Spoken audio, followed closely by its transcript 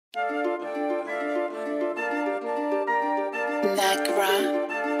Do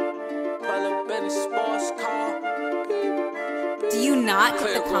you not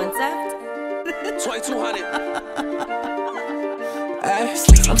get the concept? 2200.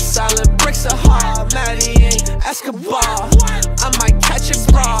 I'm selling bricks of hard, Maddie Escobar. I might catch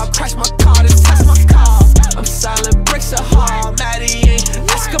a bra, crash my car to test my car. I'm selling bricks of hard, Maddie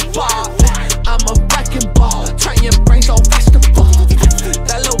Escobar. I'm a wrecking ball, turn your brains on vegetable.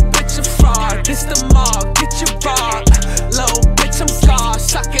 That little bitch a fraud, this the mob, get your robbed. Little bitch, I'm scarred,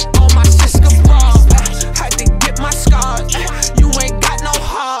 suck it on my Escobar. Had to get my scars, you ain't got no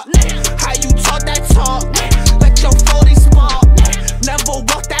heart. How you talk that talk, let your 40 small. Never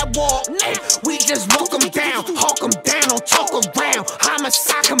walk that walk, we just walk them down. Hawk them down, don't talk around.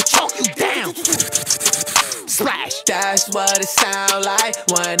 Homicide, come choke you down. Splash, that's what it sound like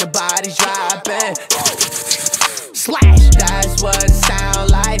when the body's dropping. Splash, that's what it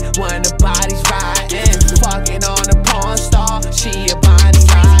sound like when the body's riding. Fucking on a porn star, she a body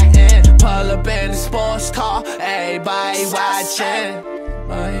riding. Pull up in a sports car, everybody watching.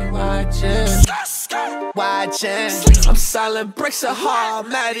 I'm selling bricks of hard,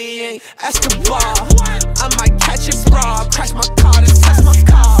 Maddie Escobar. I might catch a bra, crash my car to test my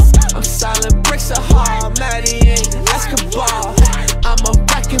car. I'm selling bricks of hard, Maddie Escobar. I'm a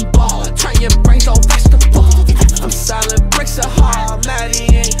wrecking ball, turn your brains on vegetable. I'm selling bricks of hard,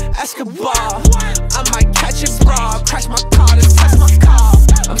 Maddie Escobar. I might catch a bra, crash my